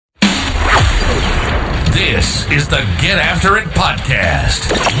This is the Get After It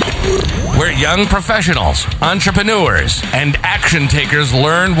podcast, where young professionals, entrepreneurs, and action takers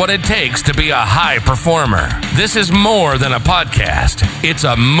learn what it takes to be a high performer. This is more than a podcast. It's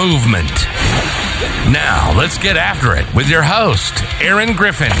a movement. Now, let's get after it with your host, Aaron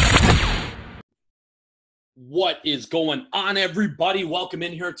Griffin. What is going on, everybody? Welcome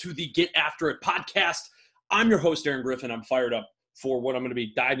in here to the Get After It podcast. I'm your host, Aaron Griffin. I'm fired up for what I'm going to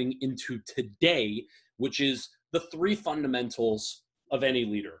be diving into today, which is the three fundamentals of any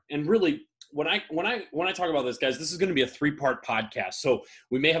leader. And really, when I talk about this, guys, this is going to be a three-part podcast. So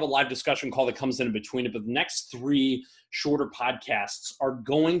we may have a live discussion call that comes in between it, but the next three shorter podcasts are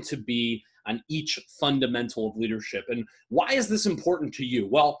going to be on each fundamental of leadership. And why is this important to you?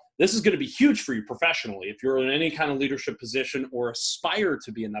 Well, this is going to be huge for you professionally. If you're in any kind of leadership position or aspire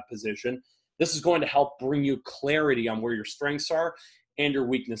to be in that position, this is going to help bring you clarity on where your strengths are and your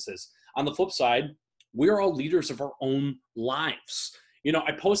weaknesses. On the flip side, we're all leaders of our own lives. You know,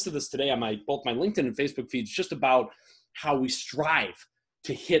 I posted this today on both my LinkedIn and Facebook feeds just about how we strive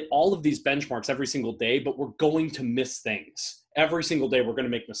to hit all of these benchmarks every single day, but we're going to miss things. Every single day we're going to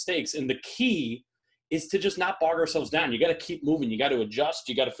make mistakes. And the key is to just not bog ourselves down. You got to keep moving. You got to adjust.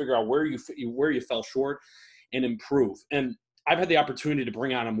 You got to figure out where you fell short and improve. And I've had the opportunity to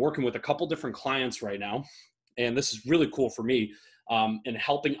bring on, I'm working with a couple different clients right now, and this is really cool for me, in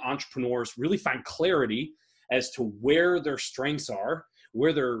helping entrepreneurs really find clarity as to where their strengths are,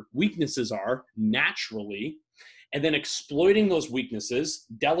 where their weaknesses are naturally, and then exploiting those weaknesses,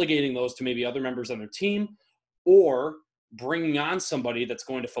 delegating those to maybe other members of their team, or bringing on somebody that's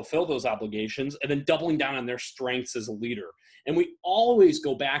going to fulfill those obligations, and then doubling down on their strengths as a leader. And we always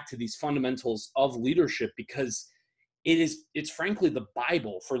go back to these fundamentals of leadership because it's frankly the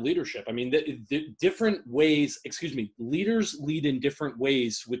Bible for leadership. I mean, the different ways, leaders lead in different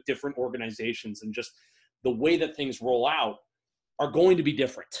ways with different organizations, and just the way that things roll out are going to be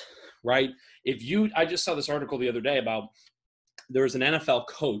different, right? I just saw this article the other day about there was an NFL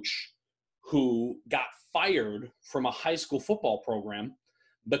coach who got fired from a high school football program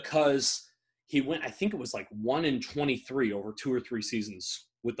because he went, I think it was like 1-23 over 2 or 3 seasons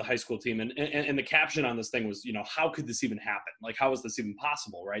with the high school team. And the caption on this thing was, you know, how could this even happen? Like, how is this even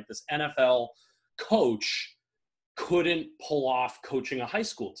possible, right? This NFL coach couldn't pull off coaching a high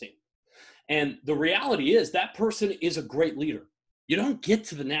school team. And the reality is that person is a great leader. You don't get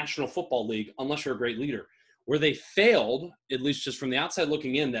to the National Football League unless you're a great leader. Where they failed, at least just from the outside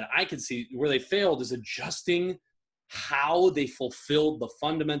looking in that I could see, where they failed is adjusting how they fulfilled the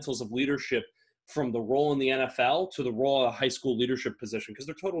fundamentals of leadership from the role in the NFL to the role of a high school leadership position, because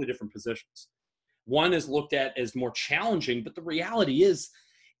they're totally different positions. One is looked at as more challenging, but the reality is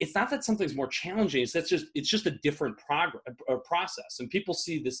it's not that something's more challenging. It's just a different process. And people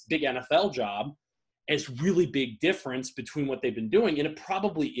see this big NFL job as really big difference between what they've been doing, and it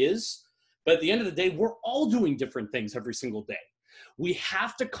probably is. But at the end of the day, we're all doing different things every single day. We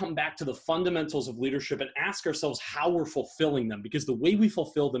have to come back to the fundamentals of leadership and ask ourselves how we're fulfilling them, because the way we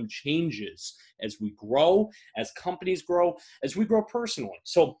fulfill them changes as we grow, as companies grow, as we grow personally.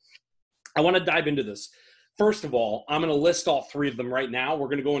 So I want to dive into this. First of all, I'm going to list all three of them right now. We're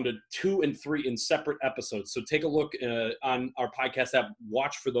going to go into 2 and 3 in separate episodes. So take a look on our podcast app.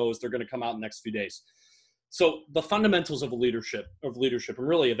 Watch for those. They're going to come out in the next few days. So the fundamentals of leadership, and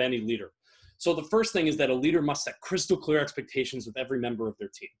really of any leader. So the first thing is that a leader must set crystal clear expectations with every member of their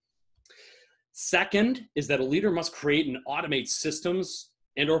team. Second is that a leader must create and automate systems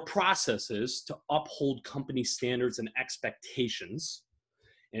and or processes to uphold company standards and expectations.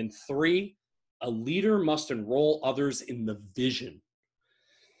 And 3, a leader must enroll others in the vision.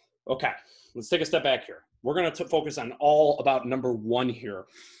 Okay, let's take a step back here. We're going to focus on all about number 1 here.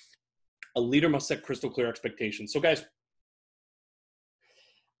 A leader must set crystal clear expectations. So guys,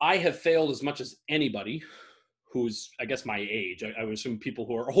 I have failed as much as anybody who's, I guess, my age. I would assume people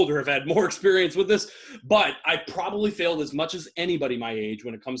who are older have had more experience with this, but I probably failed as much as anybody my age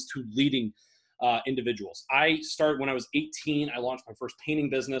when it comes to leading individuals. I started when I was 18. I launched my first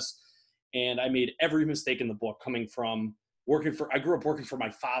painting business, and I made every mistake in the book coming from I grew up working for my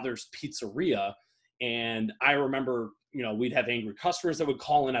father's pizzeria, and I remember, you know, we'd have angry customers that would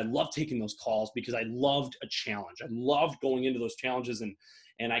call in. I loved taking those calls because I loved a challenge. I loved going into those challenges, and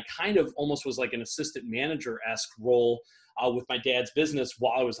I kind of almost was like an assistant manager-esque role with my dad's business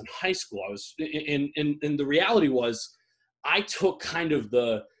while I was in high school. I was, and the reality was, I took kind of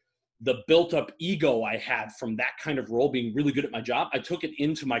the built-up ego I had from that kind of role, being really good at my job. I took it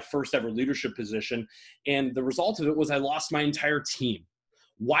into my first ever leadership position, and the result of it was I lost my entire team.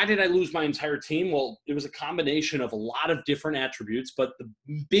 Why did I lose my entire team? Well, it was a combination of a lot of different attributes, but the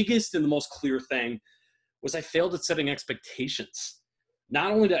biggest and the most clear thing was I failed at setting expectations.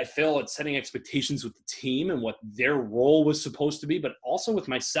 Not only did I fail at setting expectations with the team and what their role was supposed to be, but also with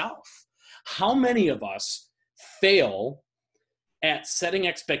myself. How many of us fail at setting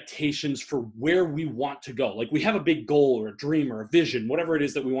expectations for where we want to go? Like we have a big goal or a dream or a vision, whatever it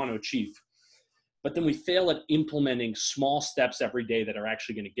is that we want to achieve. But then we fail at implementing small steps every day that are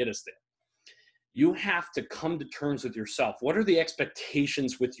actually going to get us there. You have to come to terms with yourself. What are the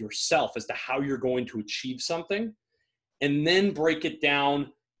expectations with yourself as to how you're going to achieve something? And then break it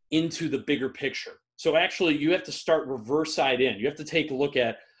down into the bigger picture. So actually, you have to start reverse side in. You have to take a look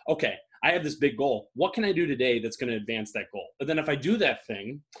at, okay, I have this big goal. What can I do today that's going to advance that goal? And then if I do that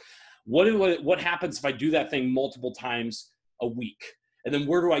thing, what happens if I do that thing multiple times a week? And then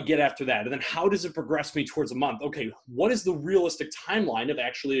where do I get after that? And then how does it progress me towards a month? Okay, what is the realistic timeline of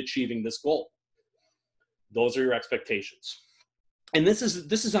actually achieving this goal? Those are your expectations. And this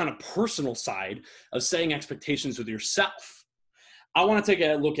is on a personal side of setting expectations with yourself. I want to take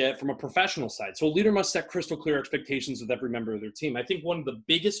a look at it from a professional side. So a leader must set crystal clear expectations with every member of their team. I think one of the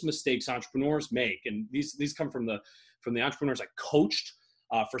biggest mistakes entrepreneurs make, and these come from the entrepreneurs I coached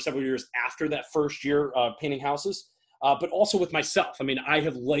for several years after that first year painting houses, but also with myself. I mean, I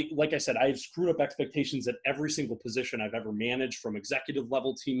have, like I said, I have screwed up expectations at every single position I've ever managed, from executive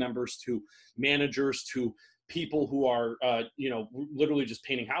level team members to managers to people who are, literally just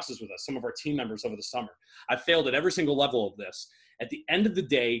painting houses with us, some of our team members over the summer. I failed at every single level of this. At the end of the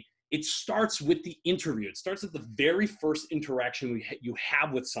day, it starts with the interview. It starts at the very first interaction you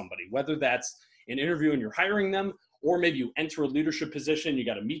have with somebody, whether that's an interview and you're hiring them, or maybe you enter a leadership position, you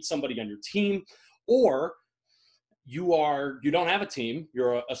got to meet somebody on your team, or you don't have a team,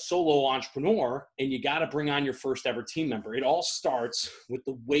 you're a solo entrepreneur, and you got to bring on your first ever team member. It all starts with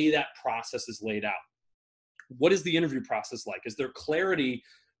the way that process is laid out. What is the interview process like? Is there clarity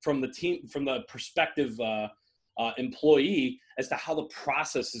from the team, from the prospective employee, as to how the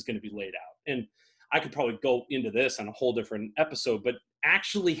process is going to be laid out? And I could probably go into this on a whole different episode, but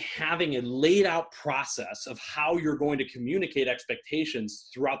actually having a laid out process of how you're going to communicate expectations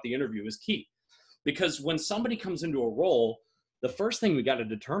throughout the interview is key. Because when somebody comes into a role, the first thing we got to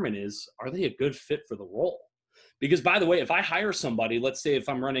determine is, are they a good fit for the role? Because, by the way, if I hire somebody, let's say if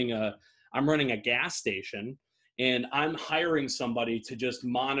I'm running a gas station and I'm hiring somebody to just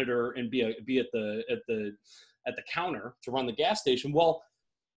monitor and be at the counter to run the gas station. Well,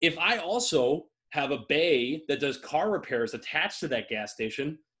 if I also have a bay that does car repairs attached to that gas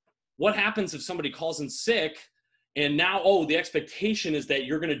station, what happens if somebody calls in sick and now, the expectation is that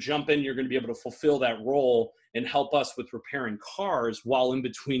you're going to jump in, you're going to be able to fulfill that role and help us with repairing cars while in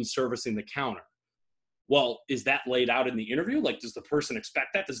between servicing the counter? Well, is that laid out in the interview? Like, does the person expect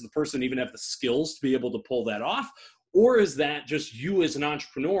that? Does the person even have the skills to be able to pull that off? Or is that just you as an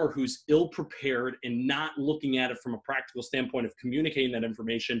entrepreneur who's ill-prepared and not looking at it from a practical standpoint of communicating that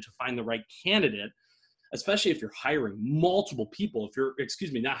information to find the right candidate, especially if you're hiring multiple people,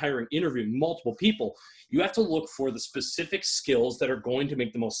 interviewing multiple people, you have to look for the specific skills that are going to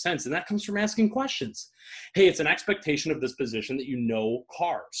make the most sense. And that comes from asking questions. Hey, it's an expectation of this position that you know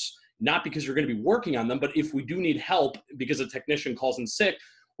cars. Not because you're going to be working on them, but if we do need help because a technician calls in sick,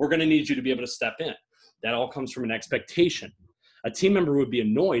 we're going to need you to be able to step in. That all comes from an expectation. A team member would be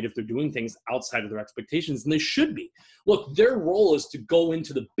annoyed if they're doing things outside of their expectations, and they should be. Look, their role is to go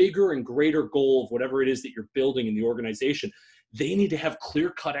into the bigger and greater goal of whatever it is that you're building in the organization. They need to have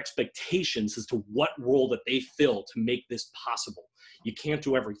clear-cut expectations as to what role that they fill to make this possible. You can't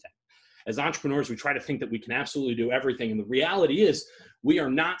do everything. As entrepreneurs, we try to think that we can absolutely do everything. And the reality is we are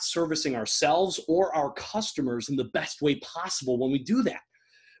not servicing ourselves or our customers in the best way possible when we do that.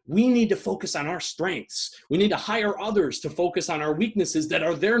 We need to focus on our strengths. We need to hire others to focus on our weaknesses that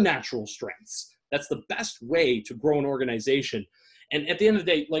are their natural strengths. That's the best way to grow an organization. And at the end of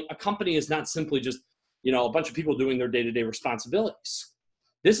the day, like, a company is not simply just, a bunch of people doing their day-to-day responsibilities.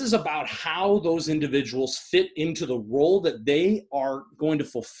 This is about how those individuals fit into the role that they are going to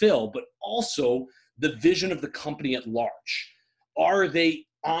fulfill, but also the vision of the company at large. Are they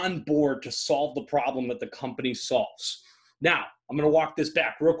on board to solve the problem that the company solves? Now, I'm going to walk this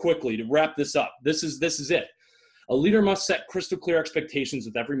back real quickly to wrap this up. This is it. A leader must set crystal clear expectations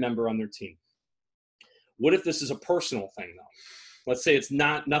with every member on their team. What if this is a personal thing, though? Let's say it's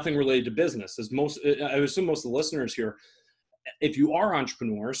nothing related to business. I assume most of the listeners here, if you are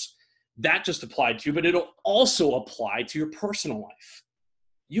entrepreneurs, that just applied to you, but it'll also apply to your personal life.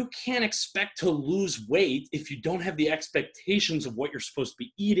 You can't expect to lose weight if you don't have the expectations of what you're supposed to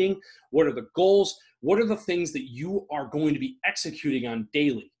be eating. What are the goals? What are the things that you are going to be executing on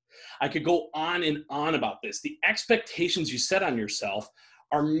daily? I could go on and on about this. The expectations you set on yourself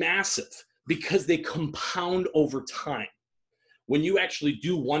are massive. because they compound over time. When you actually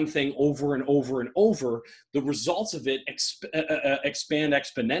do one thing over and over and over, the results of it expand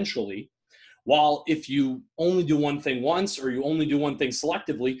exponentially. While if you only do one thing once or you only do one thing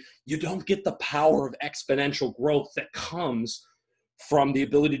selectively, you don't get the power of exponential growth that comes from the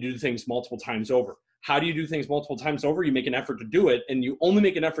ability to do things multiple times over. How do you do things multiple times over? You make an effort to do it, and you only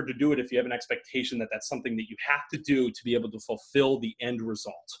make an effort to do it if you have an expectation that that's something that you have to do to be able to fulfill the end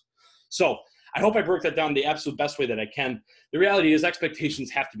result. So I hope I broke that down the absolute best way that I can. The reality is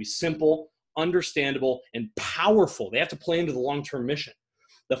expectations have to be simple, understandable, and powerful. They have to play into the long-term mission.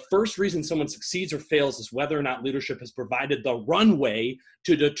 The first reason someone succeeds or fails is whether or not leadership has provided the runway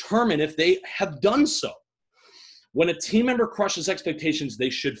to determine if they have done so. When a team member crushes expectations, they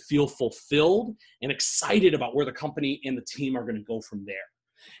should feel fulfilled and excited about where the company and the team are going to go from there.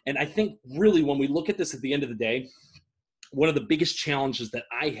 And I think really when we look at this at the end of the day, one of the biggest challenges that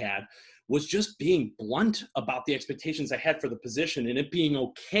I had was just being blunt about the expectations I had for the position and it being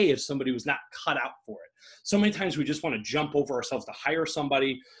okay if somebody was not cut out for it. So many times we just want to jump over ourselves to hire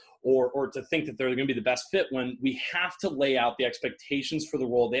somebody or to think that they're going to be the best fit, when we have to lay out the expectations for the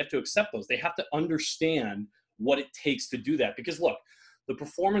role. They have to accept those. They have to understand what it takes to do that. Because look, the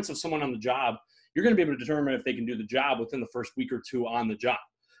performance of someone on the job, you're going to be able to determine if they can do the job within the first week or two on the job.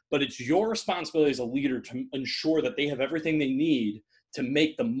 But it's your responsibility as a leader to ensure that they have everything they need to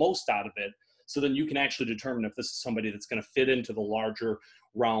make the most out of it, so then you can actually determine if this is somebody that's going to fit into the larger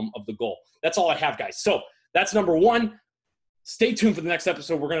realm of the goal. That's all I have, guys. So that's number one. Stay tuned for the next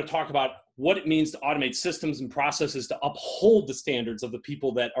episode. We're going to talk about what it means to automate systems and processes to uphold the standards of the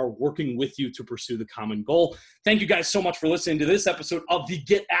people that are working with you to pursue the common goal. Thank you guys so much for listening to this episode of the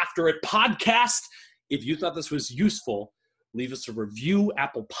Get After It podcast. If you thought this was useful, leave us a review,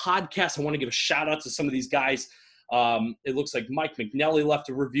 Apple Podcasts. I want to give a shout out to some of these guys. It looks like Mike McNally left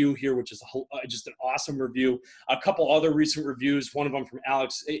a review here, which is just an awesome review. A couple other recent reviews, one of them from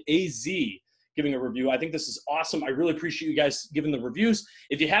Alex AZ giving a review. I think this is awesome. I really appreciate you guys giving the reviews.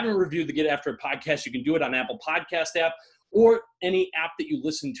 If you haven't reviewed the Get After It podcast, you can do it on Apple Podcast app or any app that you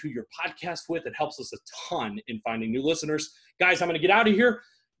listen to your podcast with. It helps us a ton in finding new listeners. Guys, I'm going to get out of here.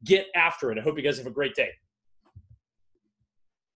 Get after it. I hope you guys have a great day.